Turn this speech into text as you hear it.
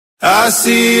I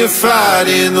see you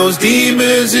fighting those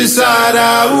demons inside.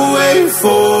 I will wait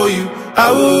for you,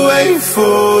 I will wait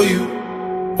for you.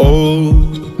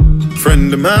 Old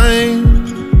friend of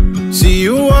mine, see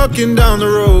you walking down the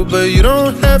road, but you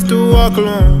don't have to walk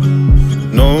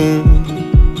alone. No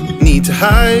need to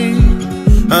hide.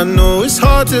 I know it's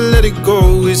hard to let it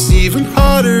go, it's even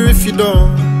harder if you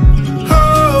don't.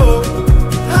 Oh,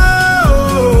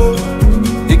 oh,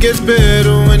 it gets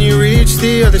better when you reach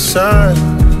the other side.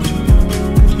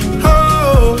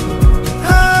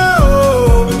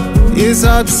 It's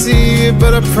hard to see it,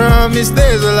 but I promise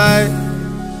there's a light.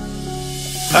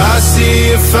 I see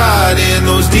you fighting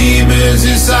those demons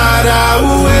inside. I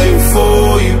will wait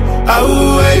for you, I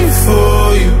will wait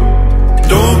for you.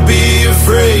 Don't be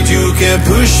afraid, you can't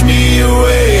push me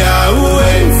away. I will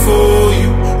wait for you,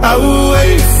 I will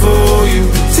wait for you.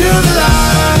 Till the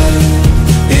light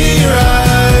in your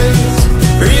eyes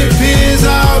reappears,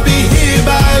 I'll be here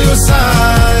by your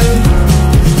side.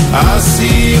 I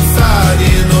see you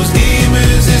fighting those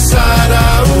demons inside.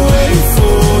 I will wait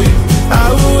for you,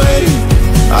 I will wait,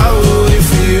 I will wait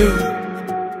for you.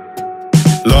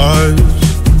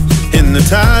 Lost in the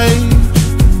tide,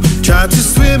 try to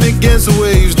swim against the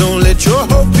waves. Don't let your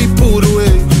hope be pulled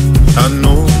away. I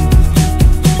know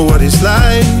what it's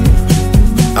like.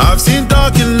 I've seen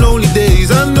dark and lonely days.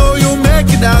 I know you'll make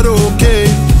it out okay.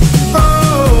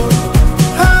 Oh,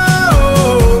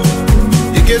 oh,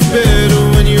 it gets better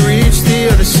when you reach the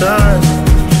other side.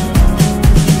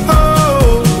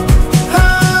 Oh,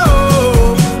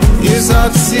 oh, it's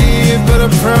hard to see it, but I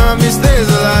promise there's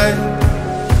a light.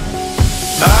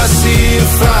 I see you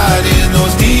fighting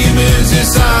those demons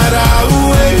inside. I will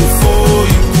wait for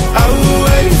you, I will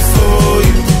wait for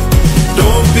you.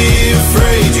 Don't be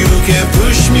afraid, you can't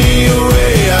push me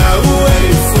away. I will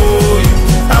wait for you,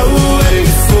 I will wait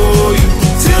for you.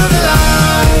 Till the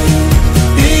light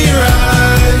in your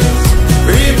eyes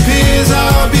reappears,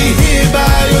 I'll be here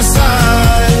by your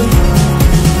side.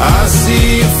 I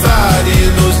see you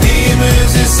fighting those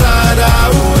demons inside. I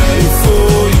will wait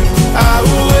for you, I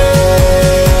will wait.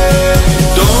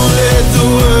 Don't let the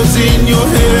words in your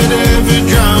head ever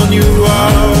drown you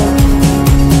out.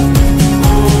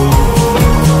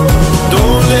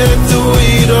 Don't let the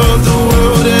weight of the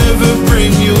world ever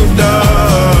bring you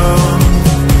down.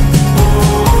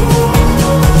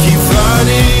 Keep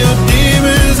fighting your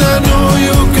demons, I know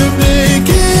you can make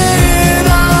it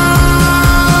out.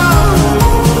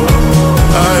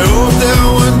 I hope that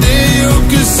one day you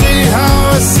can see how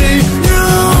I see you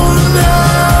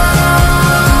now.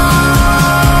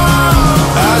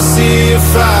 I see you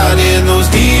fighting those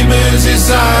demons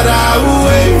inside. I will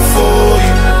wait for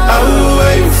you, I will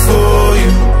wait for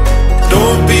you.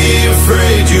 Don't be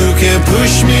afraid, you can't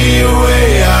push me away.